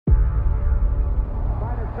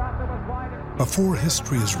Before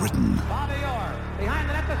history is written,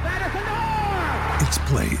 it's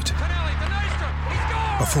played.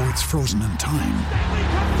 Before it's frozen in time,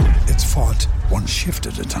 it's fought one shift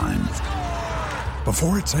at a time.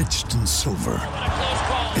 Before it's etched in silver,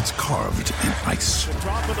 it's carved in ice.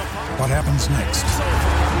 What happens next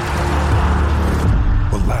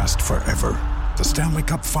will last forever. The Stanley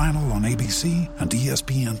Cup Final on ABC and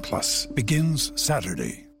ESPN Plus begins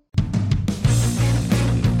Saturday.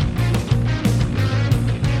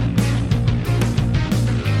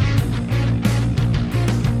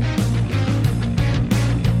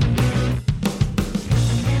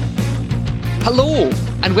 Hello,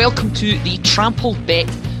 and welcome to the Trampled Bet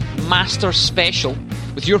Masters Special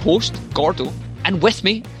with your host, Gordo. And with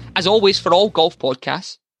me, as always, for all golf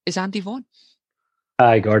podcasts, is Andy Vaughan.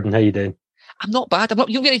 Hi, Gordon. How you doing? I'm not bad.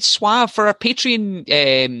 You're getting suave for our Patreon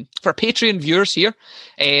viewers here.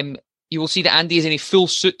 You will see that Andy is in a full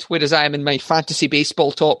suit, whereas I am in my fantasy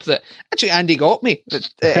baseball top that actually Andy got me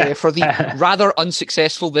for the rather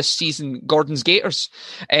unsuccessful this season Gordon's Gators.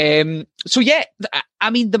 The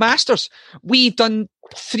Masters. We've done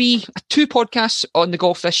two podcasts on the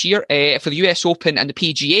golf this year for the US Open and the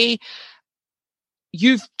PGA.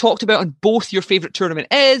 You've talked about on both your favourite tournament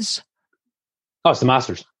is? Oh, it's the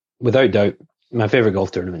Masters. Without doubt. My favourite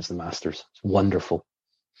golf tournament is the Masters. It's wonderful.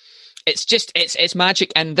 It's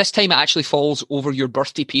magic, and this time it actually falls over your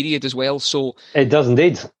birthday period as well. So it does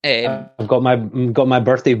indeed. I've got my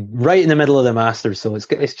birthday right in the middle of the Masters, so it's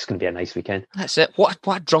just going to be a nice weekend. That's it. What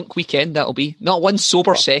a drunk weekend that'll be. Not one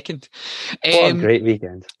sober second. What a great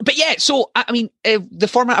weekend. But yeah, so the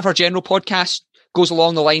format of our general podcast goes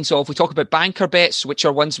along the lines of we talk about banker bets, which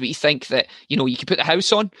are ones we think that you can put the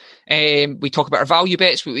house on. We talk about our value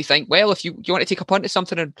bets, where we think, well, if you want to take a punt at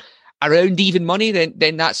something and around even money,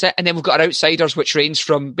 then that's it. And then we've got our outsiders, which range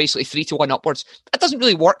from basically 3-1 upwards. That doesn't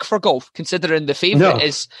really work for golf, considering the favourite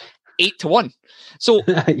is 8-1. So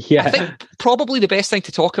yeah. I think probably the best thing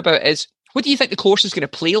to talk about is, what do you think the course is going to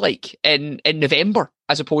play like in November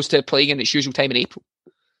as opposed to playing in its usual time in April?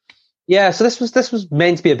 Yeah, so this was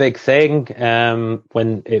meant to be a big thing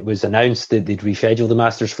when it was announced that they'd reschedule the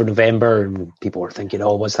Masters for November, and people were thinking,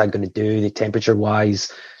 oh, what's that going to do, the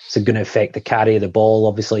temperature-wise? Is it going to affect the carry of the ball?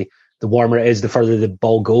 Obviously, the warmer it is, the further the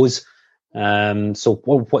ball goes. So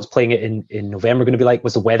what's playing it in November going to be like?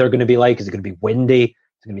 What's the weather going to be like? Is it going to be windy? Is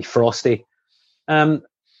it going to be frosty? And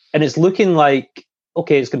it's looking like,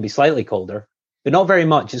 okay, it's going to be slightly colder, but not very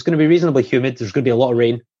much. It's going to be reasonably humid. There's going to be a lot of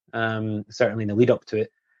rain, certainly in the lead up to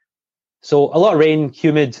it. So a lot of rain,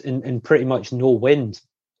 humid, and pretty much no wind.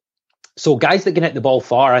 So guys that can hit the ball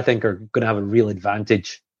far, I think, are going to have a real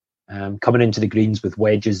advantage coming into the greens with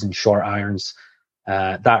wedges and short irons.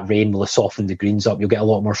 That rain will have softened the greens up. You'll get a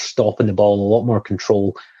lot more stop in the ball, a lot more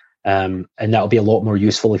control, and that'll be a lot more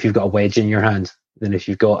useful if you've got a wedge in your hand than if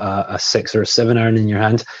you've got a 6 or a 7 iron in your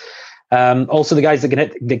hand. Also, the guys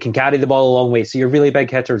that can carry the ball a long way. So your really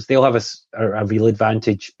big hitters, they'll have a real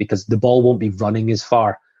advantage because the ball won't be running as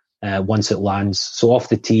far once it lands. So off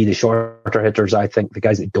the tee, the shorter hitters, I think the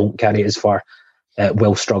guys that don't carry it as far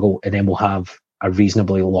will struggle, and then will have a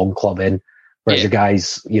reasonably long club in. Whereas the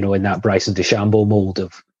guys, in that Bryson DeChambeau mold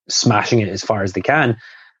of smashing it as far as they can,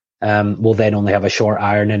 will then only have a short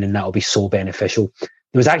iron in, and that'll be so beneficial.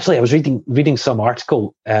 There was actually, I was reading some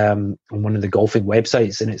article on one of the golfing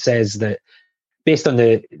websites, and it says that based on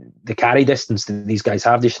the carry distance that these guys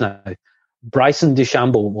have just now, Bryson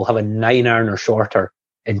DeChambeau will have a 9 iron or shorter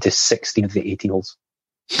into 16 of the 18 holes.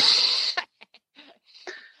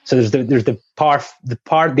 So there's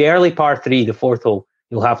the early par 3, the 4th hole,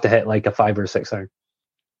 you'll have to hit like a 5 or a 6 iron.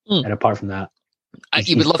 And apart from that,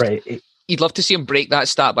 you'd love to see him break that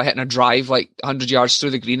stat by hitting a drive like 100 yards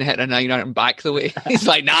through the green and hitting a 9 iron back the way. He's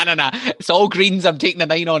like, nah, it's all greens, I'm taking a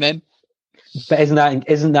 9 on in. But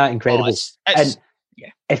isn't that incredible? And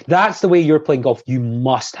if that's the way you're playing golf, you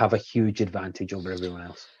must have a huge advantage over everyone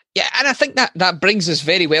else. Yeah, and I think that brings us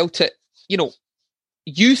very well to,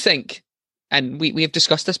 you think, and we have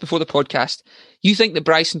discussed this before the podcast, you think that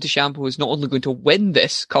Bryson DeChambeau is not only going to win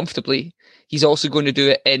this comfortably, he's also going to do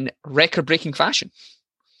it in record-breaking fashion.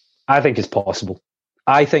 I think it's possible.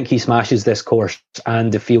 I think he smashes this course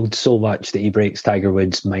and the field so much that he breaks Tiger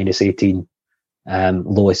Woods minus 18,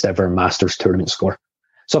 lowest ever Masters tournament score.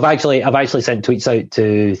 So I've actually sent tweets out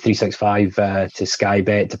to 365, to Sky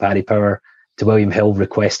Bet, to Paddy Power, to William Hill,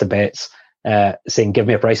 request a bets, saying, give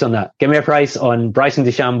me a price on that. Give me a price on Bryson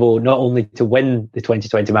DeChambeau, not only to win the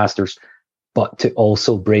 2020 Masters, but to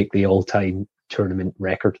also break the all-time tournament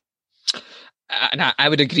record. And I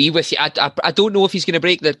would agree with you. I don't know if he's going to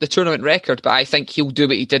break the tournament record, but I think he'll do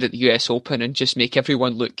what he did at the US Open and just make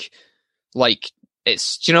everyone look like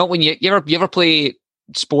it's, do you know, when you ever play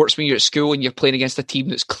sports when you're at school and you're playing against a team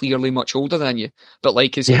that's clearly much older than you, but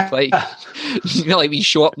like it's like, you know, like we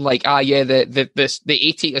show up and like, the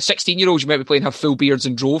 16-year-olds you might be playing have full beards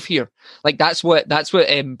and drove here. Like that's what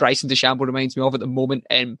Bryson DeChambeau reminds me of at the moment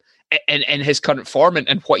in his current form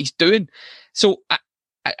and what he's doing. So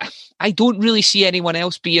I don't really see anyone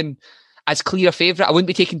else being as clear a favourite. I wouldn't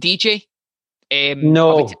be taking DJ.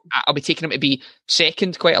 No, I'll be taking him to be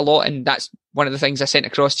second quite a lot, and that's one of the things I sent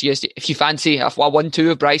across to you. Is if you fancy a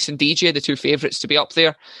 1-2 of Bryce and DJ, the two favourites to be up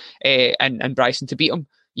there, and Bryson to beat him,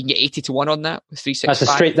 you can get 80 to 1 on that with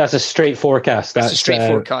 365. That's a straight forecast. That's a straight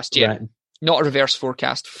forecast, yeah. Right. Not a reverse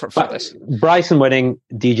forecast for this. Bryson winning,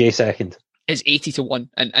 DJ second is 80 to 1,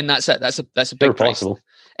 and that's a big price. Possible.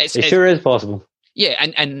 It sure is possible. Yeah,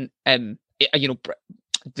 and you know,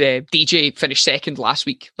 the DJ finished second last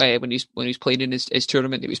week when he was playing in his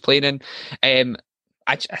tournament he was playing in.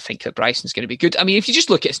 I think that Bryson's going to be good. I mean, if you just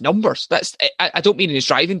look at his numbers, I don't mean in his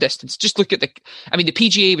driving distance. Just look at the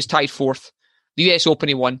PGA was tied fourth, the US Open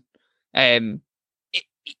he won.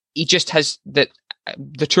 He just has the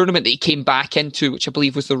tournament that he came back into, which I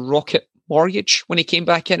believe was the Rocket Mortgage, when he came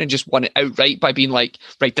back in and just won it outright by being like,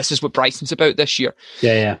 right, this is what Bryson's about this year.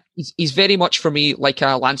 Yeah. He's very much for me like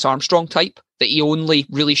a Lance Armstrong type, that he only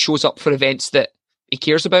really shows up for events that he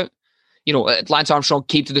cares about. You know, Lance Armstrong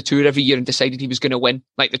came to the tour every year and decided he was going to win,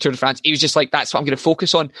 like the Tour de France. He was just like, that's what I'm going to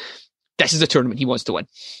focus on. This is the tournament he wants to win.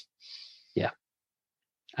 Yeah.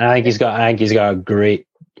 And I think he's got a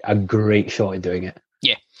great shot at doing it.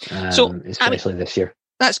 Yeah. Especially this year.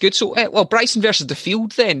 That's good. So, Bryson versus the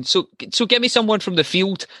field then. So give me someone from the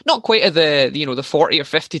field, not quite at the 40 or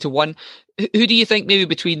 50 to 1. Who do you think maybe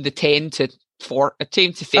between the 10 to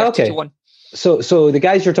 30 to 1? So the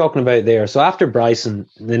guys you're talking about there. So after Bryson,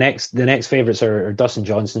 the next favourites are Dustin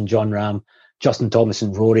Johnson, Jon Rahm, Justin Thomas,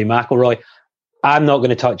 and Rory McIlroy. I'm not going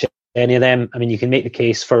to touch any of them. I mean, you can make the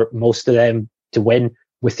case for most of them to win.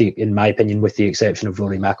 In my opinion, with the exception of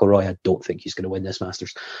Rory McIlroy, I don't think he's going to win this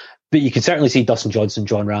Masters. But you can certainly see Dustin Johnson,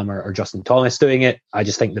 Jon Rahm, or Justin Thomas doing it. I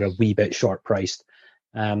just think they're a wee bit short priced.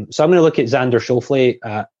 So I'm going to look at Xander Schauffele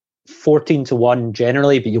at 14 to 1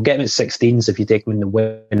 generally, but you'll get him at 16s if you take him in the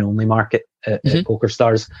win-only market at Poker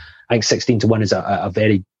Stars. I think 16 to 1 is a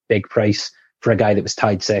very big price for a guy that was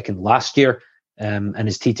tied second last year, and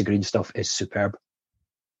his tee to green stuff is superb.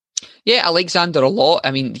 Yeah, I like Xander a lot.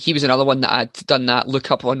 I mean, he was another one that I'd done that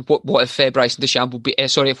look up on. What if Bryson DeChambeau what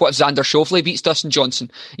if Xander Schauffele beats Dustin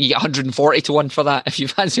Johnson? You get 140 to 1 for that if you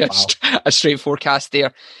fancy a straight forecast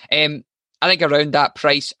there. I think around that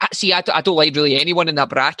price. See, I don't like really anyone in that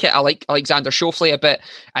bracket. I like Xander Schauffele a bit,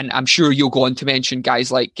 and I'm sure you'll go on to mention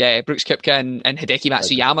guys like Brooks Koepka and Hideki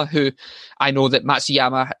Matsuyama, who I know that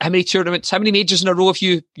Matsuyama. How many majors in a row have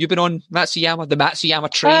you been on Matsuyama? The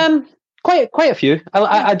Matsuyama train. Quite a few.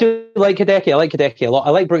 I do like Hideki. I like Hideki a lot.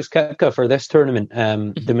 I like Brooks Koepka for this tournament.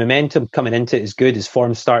 The momentum coming into it is good. His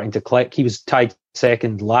form's starting to click. He was tied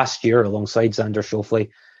second last year alongside Xander Schauffele.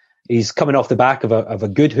 He's coming off the back of a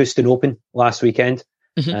good Houston Open last weekend.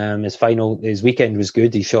 His weekend was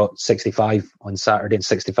good. He shot 65 on Saturday and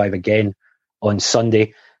 65 again on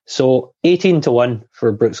Sunday. So 18 to 1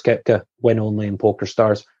 for Brooks Koepka, win only in Poker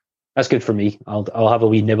Stars. That's good for me. I'll have a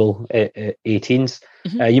wee nibble at 18s.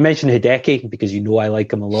 You mentioned Hideki because you know I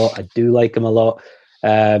like him a lot. I do like him a lot.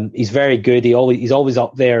 He's very good. He's always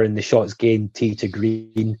up there in the shots gained tee to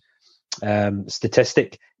green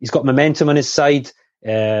statistic. He's got momentum on his side.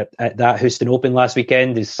 At that Houston Open last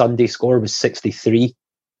weekend, his Sunday score was 63.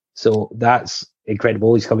 So that's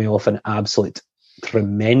incredible. He's coming off an absolute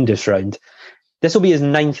tremendous round. This will be his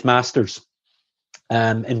 9th Masters.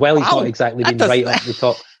 And while he's not exactly been right up the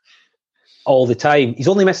top all the time, he's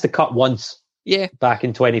only missed the cut once. Yeah, back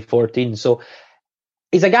in 2014. So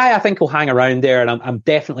he's a guy I think will hang around there, and I'm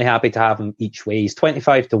definitely happy to have him each way. He's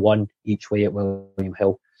 25 to 1 each way at William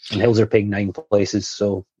Hill, and Hills are paying 9 places.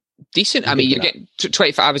 So decent. I mean, you're getting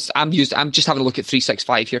 25. I'm just having a look at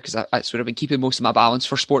 365 here because that's where I've been keeping most of my balance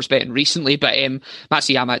for sports betting recently. But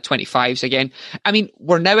Matsuyama at 25s again. I mean,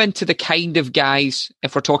 we're now into the kind of guys,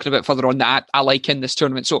 if we're talking about further on, that I like in this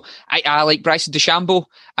tournament. So I like Bryson DeChambeau,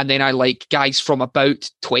 and then I like guys from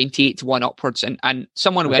about 28 to 1 upwards. And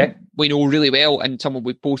someone we know really well and someone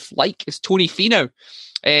we both like is Tony Finau.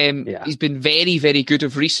 He's been very, very good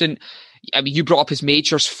of recent. I mean, you brought up his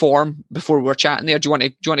majors form before we were chatting there. Do you want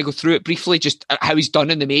to go through it briefly? Just how he's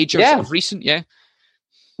done in the majors of recent? Yeah.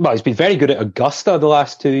 Well, he's been very good at Augusta the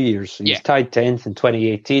last 2 years. He was tied 10th in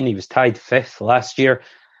 2018. He was tied 5th last year.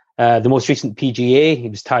 The most recent PGA, he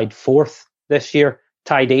was tied 4th this year.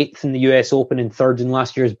 Tied 8th in the US Open and 3rd in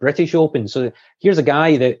last year's British Open. So here's a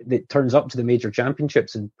guy that turns up to the major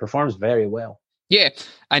championships and performs very well. Yeah,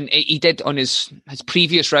 and he did on his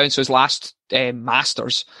previous round, so his last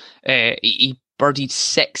Masters, he birdied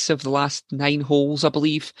 6 of the last 9 holes, I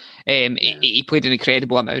believe. He played an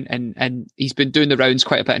incredible amount, and he's been doing the rounds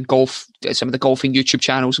quite a bit in golf, some of the golfing YouTube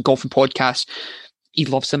channels and golfing podcasts. He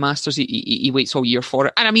loves the Masters. He waits all year for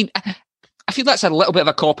it. And I mean, I feel that's a little bit of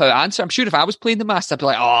a cop-out answer. I'm sure if I was playing the Masters, I'd be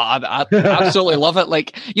like, I absolutely love it.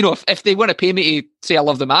 Like, if they want to pay me to say I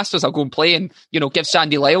love the Masters, I'll go and play and, give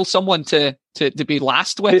Sandy Lyle someone to be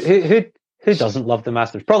last with. Who doesn't love the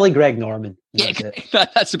Masters? Probably Greg Norman.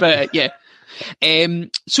 That's about it, yeah.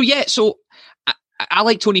 So I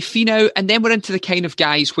like Tony Finau, and then we're into the kind of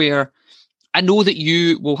guys where I know that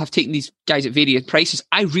you will have taken these guys at various prices.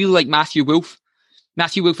 I really like Matthew Wolff.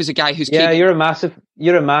 Matthew Wolff is a guy who's you're a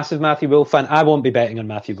massive Matthew Wolff fan. I won't be betting on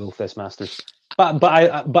Matthew Wolff this Masters, but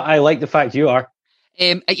I like the fact you are.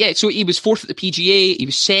 So he was 4th at the PGA. He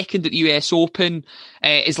was 2nd at the US Open.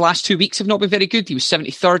 His last 2 weeks have not been very good. He was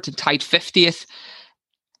 73rd and tied 50th.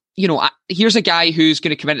 Here's a guy who's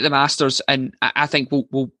going to come into the Masters, and I think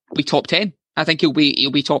will be top 10. I think he'll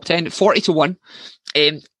be top 10, 40-1.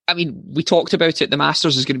 I mean, we talked about it. The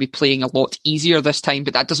Masters is going to be playing a lot easier this time,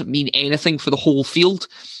 but that doesn't mean anything for the whole field.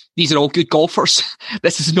 These are all good golfers.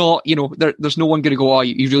 This is not, there's no one going to go,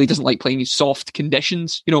 he really doesn't like playing these soft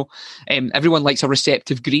conditions. Everyone likes a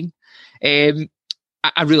receptive green. I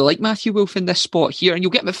really like Matthew Wolff in this spot here, and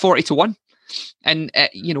you'll get him at 40-1. And,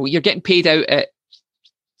 you're getting paid out at,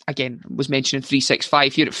 again, was mentioning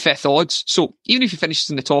 365 here at 5th odds. So even if he finishes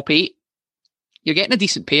in the top 8, you're getting a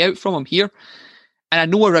decent payout from him here. And I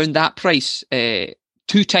know around that price,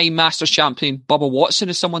 2-time Masters champion Bubba Watson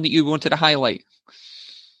is someone that you wanted to highlight.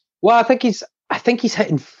 Well, I think he's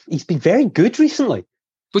been very good recently.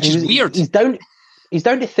 Which is weird. He's down to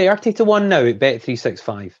 30-1 now at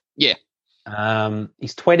Bet365. Yeah.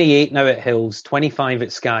 He's 28 now at Hills, 25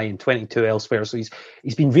 at Sky, and 22 elsewhere. So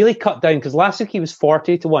he's been really cut down, because last week he was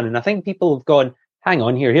 40-1, and I think people have gone, hang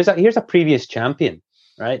on here. Here's a previous champion,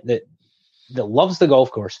 right? That loves the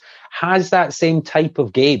golf course, has that same type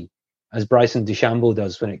of game as Bryson DeChambeau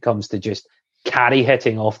does when it comes to just carry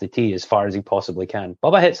hitting off the tee as far as he possibly can.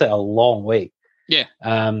 Bubba hits it a long way. Yeah.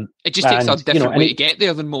 It just takes a different way to get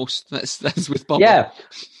there than most. That's with Bubba. Yeah.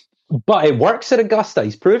 But it works at Augusta.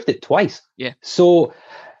 He's proved it twice. Yeah. So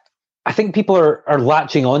I think people are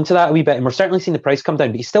latching on to that a wee bit, and we're certainly seeing the price come down,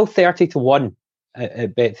 but he's still 30-1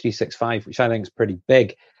 at Bet365, which I think is pretty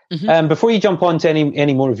big. Mm-hmm. Before you jump on to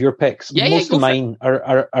any more of your picks, most of mine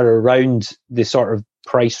are around the sort of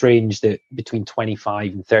price range that between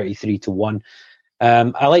 25 and 33-1.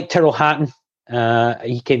 I like Tyrrell Hatton.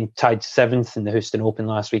 He came tied 7th in the Houston Open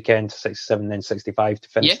last weekend, 67, then 65 to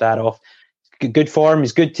finish that off. Good form.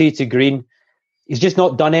 He's good tee to green. He's just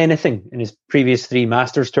not done anything in his previous 3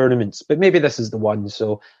 Masters tournaments, but maybe this is the one.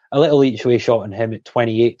 So a little each way shot on him at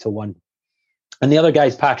 28-1. And the other guy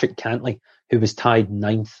is Patrick Cantlay, who was tied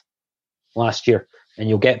 9th last year. And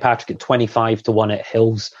you'll get Patrick at 25-1 at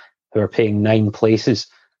Hills, who are paying 9 places.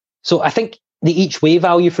 So I think the each way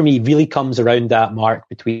value for me really comes around that mark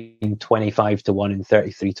between 25-1 and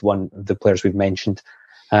 33-1 of the players we've mentioned.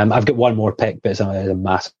 I've got one more pick, but it's a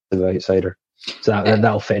massive outsider. So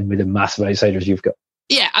that'll fit in with the massive outsiders you've got.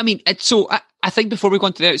 Yeah, I mean, so I think before we go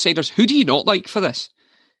into the outsiders, who do you not like for this?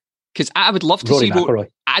 Because I would love to see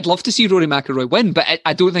McIlroy. I'd love to see Rory McIlroy win, but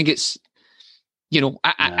I don't think it's,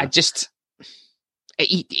 I just,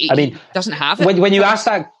 he doesn't have it. When you ask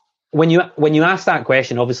that, when you ask that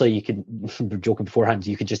question, obviously you could, we're joking beforehand,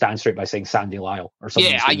 you could just answer it by saying Sandy Lyle or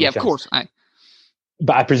something. Yeah, of course.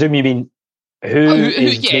 But I presume you mean who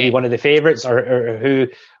is maybe one of the favourites, or who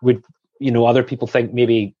would, other people think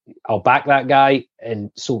maybe I'll back that guy.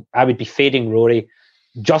 And so I would be fading Rory.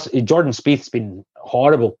 Jordan Spieth's been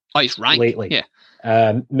horrible lately.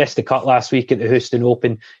 Yeah. Missed the cut last week at the Houston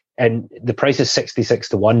Open, and the price is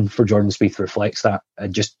 66-1 for Jordan Spieth reflects that,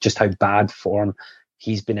 just how bad form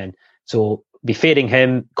he's been in. So be fading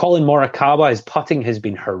him. Colin Morikawa, his putting has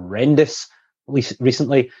been horrendous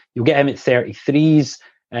recently. You'll get him at 33s.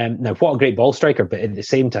 Now, what a great ball striker, but at the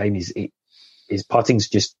same time, his putting's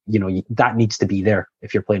just, that needs to be there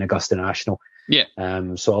if you're playing Augusta National. Yeah.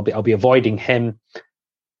 So I'll be avoiding him.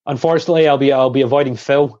 Unfortunately, I'll be avoiding Big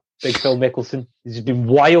Phil Mickelson. He's been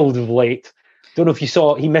wild of late. Don't know if you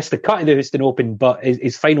saw, he missed the cut of the Houston Open, but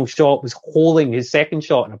his final shot was holing his second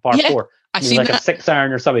shot in a par 4. I seen like that. A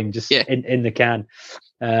 6-iron or something, just in the can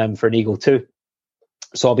for an eagle too.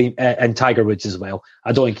 So I'll be, and Tiger Woods as well.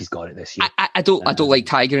 I don't think he's got it this year. I don't like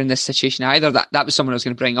Tiger in this situation either. That was someone I was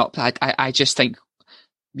going to bring up. I just think,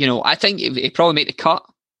 I think he'd probably make the cut,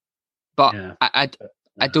 but I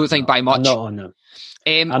don't think by much. I'm not on them.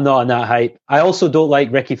 I'm not on that hype. I also don't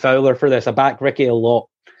like Ricky Fowler for this. I back Ricky a lot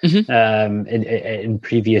in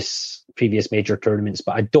previous major tournaments,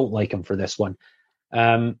 but I don't like him for this one.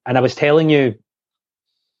 And I was telling you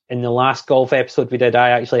in the last golf episode we did, I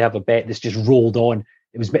actually have a bet that's just rolled on.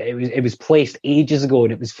 It was placed ages ago,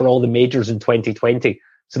 and it was for all the majors in 2020.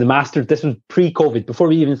 So the Masters, this was pre-COVID, before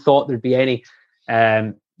we even thought there'd be any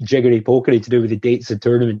jiggery pokery to do with the dates of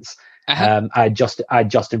tournaments. I had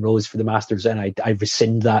Justin Rose for the Masters, and I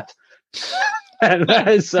rescind that.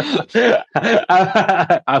 So,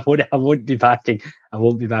 I won't be backing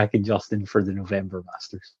Justin for the November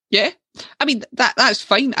Masters. Yeah, I mean that's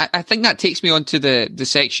fine. I think that takes me on to the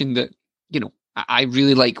section that I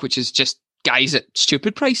really like, which is just guys at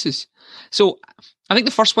stupid prices. So I think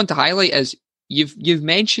the first one to highlight is you've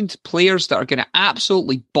mentioned players that are going to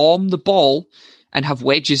absolutely bomb the ball and have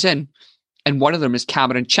wedges in, and one of them is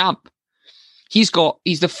Cameron Champ. He's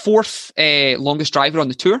the fourth longest driver on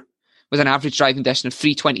the tour, with an average driving distance of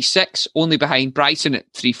 326, only behind Bryson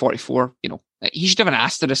at 344. He should have an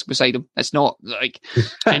asterisk beside him. It's not like,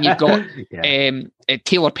 and you've got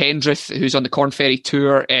Taylor Pendrith, who's on the Corn Ferry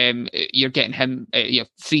Tour. You're getting him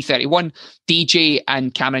 331. DJ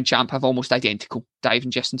and Cameron Champ have almost identical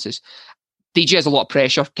diving distances. DJ has a lot of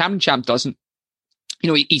pressure. Cameron Champ doesn't.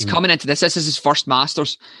 He's coming into this. This is his first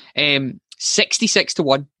Masters. 66 to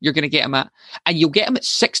 1, you're going to get him at, and you'll get him at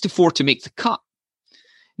 6 to 4 to make the cut.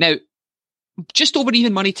 Now, just over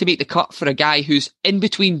even money to make the cut for a guy who's in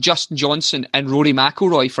between Justin Johnson and Rory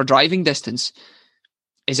McIlroy for driving distance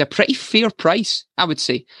is a pretty fair price, I would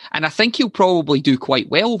say. And I think he'll probably do quite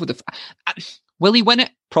well over will he win it?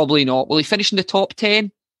 Probably not. Will he finish in the top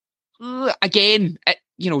 10? Again,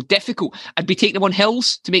 difficult. I'd be taking him on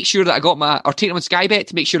Hills to make sure that I got or taking him on Sky Bet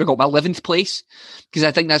to make sure I got my 11th place, because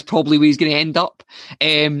I think that's probably where he's going to end up.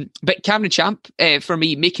 But Cameron Champ, for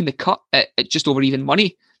me, making the cut at just over even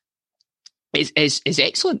money is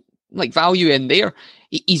excellent. Like, value in there.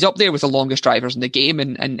 He's up there with the longest drivers in the game,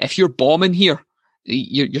 and if you're bombing here,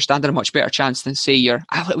 you're standing a much better chance than say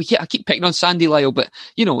I keep picking on Sandy Lyle, but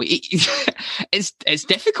it's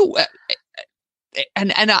difficult,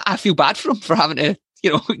 and I feel bad for him for having to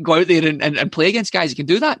go out there and play against guys who can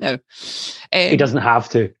do that now. He doesn't have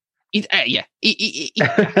to. I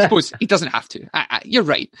suppose he doesn't have to. You're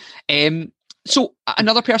right. So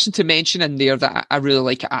another person to mention in there that I really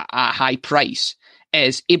like at a high price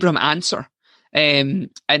is Abraham Answer. And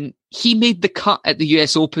he made the cut at the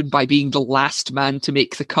US Open by being the last man to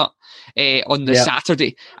make the cut on the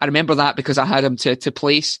Saturday. I remember that because I had him to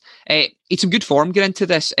place. He's some good form getting into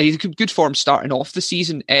this. He's good form starting off the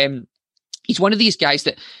season. He's one of these guys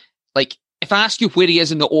that, like, if I ask you where he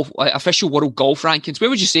is in the official world golf rankings, where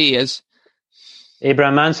would you say he is?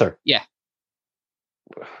 Abraham Answer? Yeah.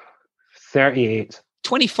 38.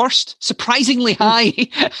 21st, surprisingly high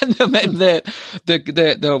in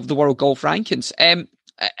the world golf rankings. And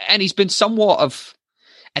he's been somewhat of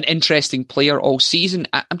an interesting player all season.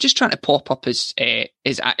 I'm just trying to pop up his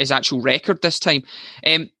actual record this time.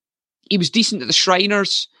 He was decent at the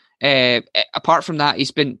Shriners. Apart from that,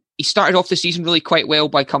 he started off the season really quite well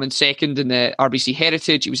by coming second in the RBC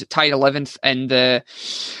Heritage. He was tied 11th in the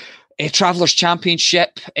Travelers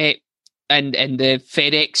Championship. And in the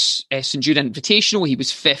FedEx St. Jude Invitational, he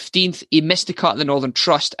was 15th. He missed the cut in the Northern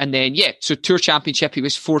Trust. And then, so Tour Championship, he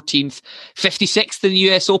was 14th, 56th in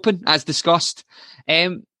the US Open, as discussed.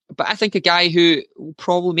 But I think a guy who will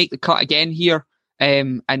probably make the cut again here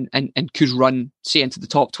and could run, say, into the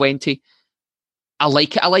top 20. I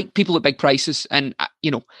like people at big prices. And,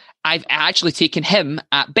 I've actually taken him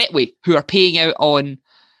at Betway, who are paying out on,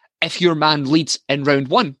 if your man leads in round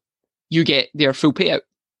 1, you get their full payout.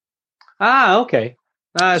 Ah, okay.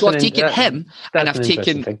 So I've taken him, and I've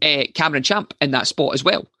taken Cameron Champ in that spot as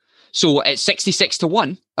well. So at 66 to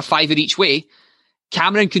 1, a fiver each way,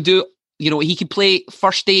 Cameron can do, he can play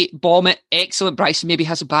first day, bomb it, excellent. Bryson maybe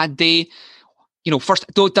has a bad day. First,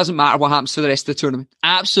 it doesn't matter what happens to the rest of the tournament.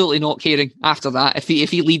 Absolutely not caring after that if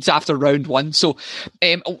he leads after round 1. So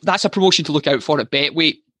that's a promotion to look out for at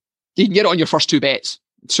Betway. You can get it on your first 2 bets.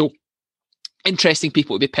 So interesting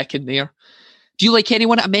people to be picking there. Do you like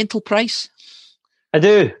anyone at a mental price? I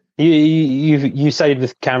do. You sided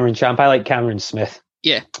with Cameron Champ. I like Cameron Smith.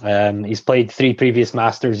 Yeah. He's played 3 previous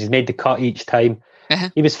Masters. He's made the cut each time. Uh-huh.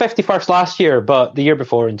 He was 51st last year, but the year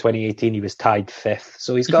before in 2018, he was tied 5th.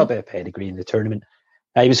 So he's got a bit of pedigree in the tournament.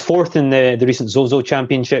 He was 4th in the recent Zozo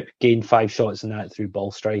Championship, gained 5 shots in that through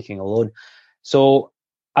ball striking alone. So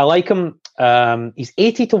I like him. He's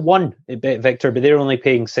 80 to 1 at Bet Victor, but they're only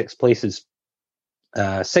paying 6 places.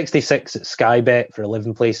 66 at Sky Bet for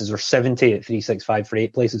 11 places, or 70 at 365 for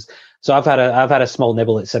 8 places. So I've had a small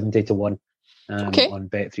nibble at 70 to 1. on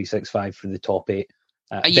Bet365 for the top 8.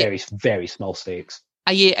 Very, very small stakes.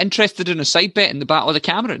 Are you interested in a side bet in the Battle of the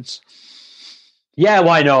Camerons? Yeah,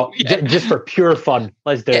 why not? Yeah. Just for pure fun.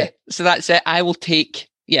 Let's do it. So that's it. I will take,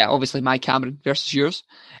 obviously my Cameron versus yours.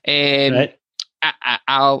 Right.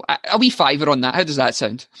 I'll a wee fiver on that. How does that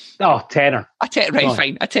sound? Oh, tenner. Right,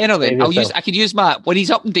 fine. A tenner then. I could use my, when he's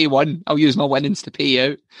up in day one, I'll use my winnings to pay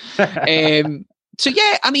you out. So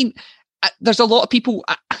yeah, I mean, there's a lot of people,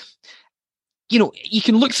 you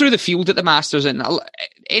can look through the field at the Masters, and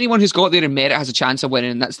anyone who's got there in merit has a chance of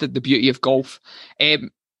winning. And that's the beauty of golf.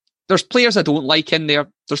 There's players I don't like in there.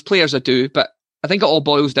 There's players I do, but I think it all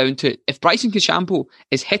boils down to, if Bryson DeChambeau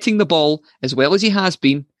is hitting the ball as well as he has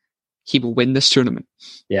been, he will win this tournament.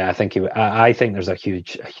 Yeah, I think he will. I think there's a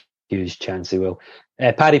huge chance he will.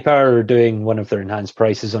 Paddy Power are doing one of their enhanced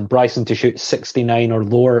prices on Bryson to shoot 69 or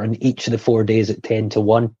lower on each of the 4 days at 10 to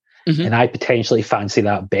 1. Mm-hmm. And I potentially fancy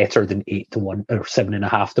that better than 8 to 1 or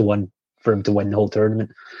 7.5 to 1 for him to win the whole tournament.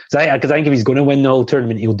 Because I think if he's going to win the whole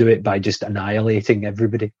tournament, he'll do it by just annihilating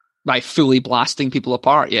everybody. By fully blasting people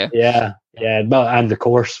apart, yeah. Yeah. Well, and the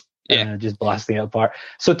course. Just blasting it apart.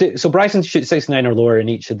 So Bryson to shoot 69 or lower in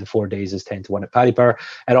each of the 4 days is 10 to 1 at Paddy Power.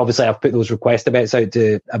 And obviously I've put those request bets out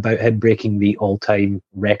about him breaking the all-time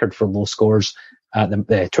record for low scores at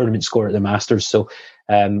the tournament score at the Masters. So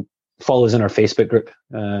follow us in our Facebook group,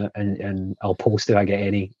 and I'll post if I get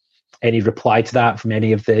any reply to that from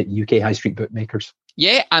any of the UK high street bookmakers.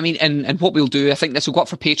 Yeah, I mean, and what we'll do, I think this will go up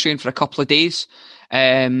for Patreon for a couple of days,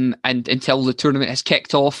 and until the tournament has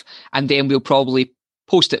kicked off, and then we'll probably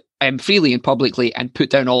post it freely and publicly and put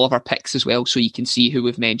down all of our picks as well, so you can see who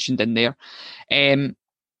we've mentioned in there. Do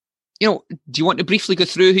you want to briefly go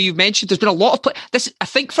through who you've mentioned? There's been a lot of I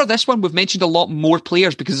think for this one, we've mentioned a lot more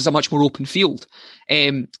players because it's a much more open field.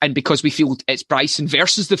 And because we feel it's Bryson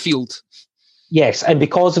versus the field. Yes, and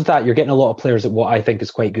because of that, you're getting a lot of players at what I think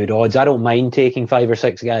is quite good odds. I don't mind taking 5 or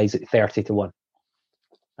 6 guys at 30 to 1.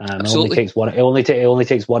 It only takes one. It only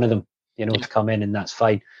takes one of them, to come in, and that's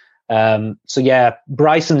fine. So yeah,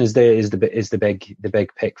 Bryson is the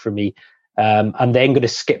big pick for me. I'm then going to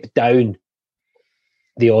skip down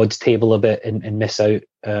the odds table a bit and miss out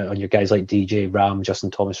on your guys like DJ, Rahm, Justin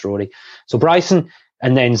Thomas, Rory. So Bryson,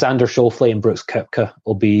 and then Xander Schauffele and Brooks Koepka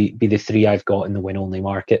will be the 3 I've got in the win only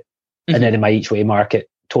market. Mm-hmm. And then in my each way market,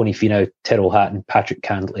 Tony Finau, Tyrrell Hatton, Patrick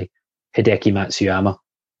Cantlay, Hideki Matsuyama,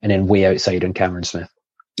 and then way outside on Cameron Smith.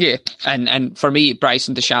 Yeah, and for me,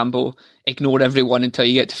 Bryson DeChambeau, ignore everyone until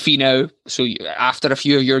you get to Finau. So after a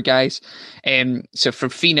few of your guys, so for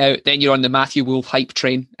Finau, then you're on the Matthew Wolff hype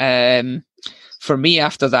train. For me,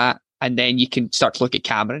 after that, and then you can start to look at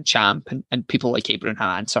Cameron Champ and people like Abraham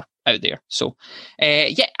Ancer out there. So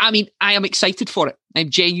I mean, I am excited for it. I'm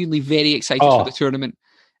genuinely very excited for the tournament.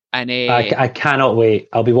 And I cannot wait.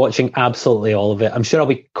 I'll be watching absolutely all of it. I'm sure I'll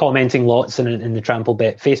be commenting lots in the Trampled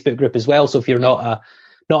Bet Facebook group as well. So if you're not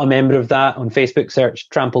a member of that, on Facebook, search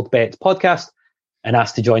Trampled Bet Podcast and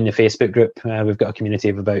ask to join the Facebook group. We've got a community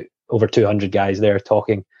of about over 200 guys there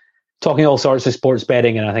talking all sorts of sports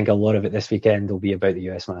betting, and I think a lot of it this weekend will be about the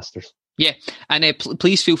US Masters. Yeah, and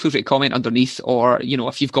please feel free to comment underneath, or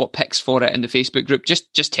if you've got picks for it in the Facebook group,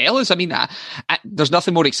 just tell us. I mean, there's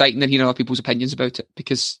nothing more exciting than hearing other people's opinions about it,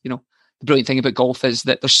 because the brilliant thing about golf is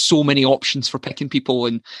that there's so many options for picking people,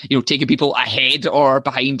 and taking people ahead or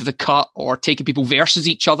behind the cut, or taking people versus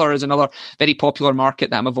each other is another very popular market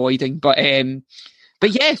that I'm avoiding. But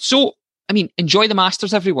yeah, so I mean, enjoy the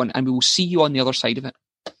Masters, everyone, and we will see you on the other side of it.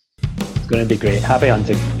 It's going to be great. Happy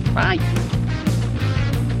hunting. Bye.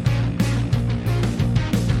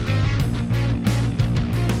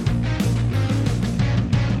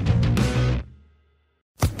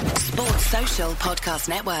 Sports Social Podcast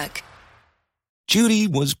Network. Judy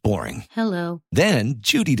was boring. Hello. Then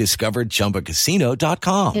Judy discovered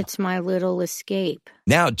ChumbaCasino.com. It's my little escape.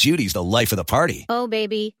 Now Judy's the life of the party. Oh,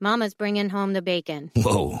 baby, mama's bringing home the bacon.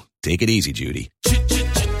 Whoa, take it easy, Judy.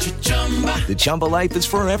 The Chumba life is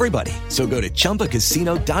for everybody. So go to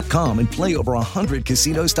ChumbaCasino.com and play over 100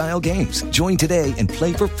 casino-style games. Join today and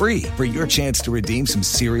play for free for your chance to redeem some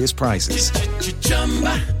serious prizes.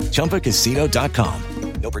 ChumbaCasino.com.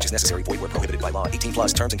 No purchase necessary. Void where prohibited by law.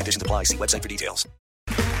 18+ terms and conditions apply. See website for details.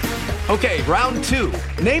 Okay, round 2.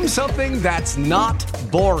 Name something that's not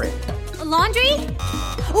boring. A laundry?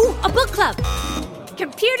 Ooh, a book club.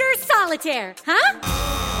 Computer solitaire, huh?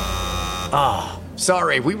 Ah,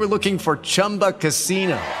 sorry. We were looking for Chumba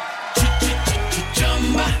Casino.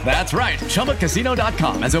 That's right.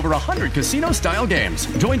 ChumbaCasino.com has over 100 casino-style games.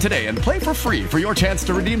 Join today and play for free for your chance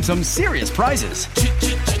to redeem some serious prizes.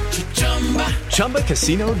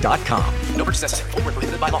 ChumbaCasino.com. No purchase necessary. Void where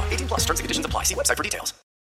prohibited by law. 18+ terms and conditions apply. See website for details.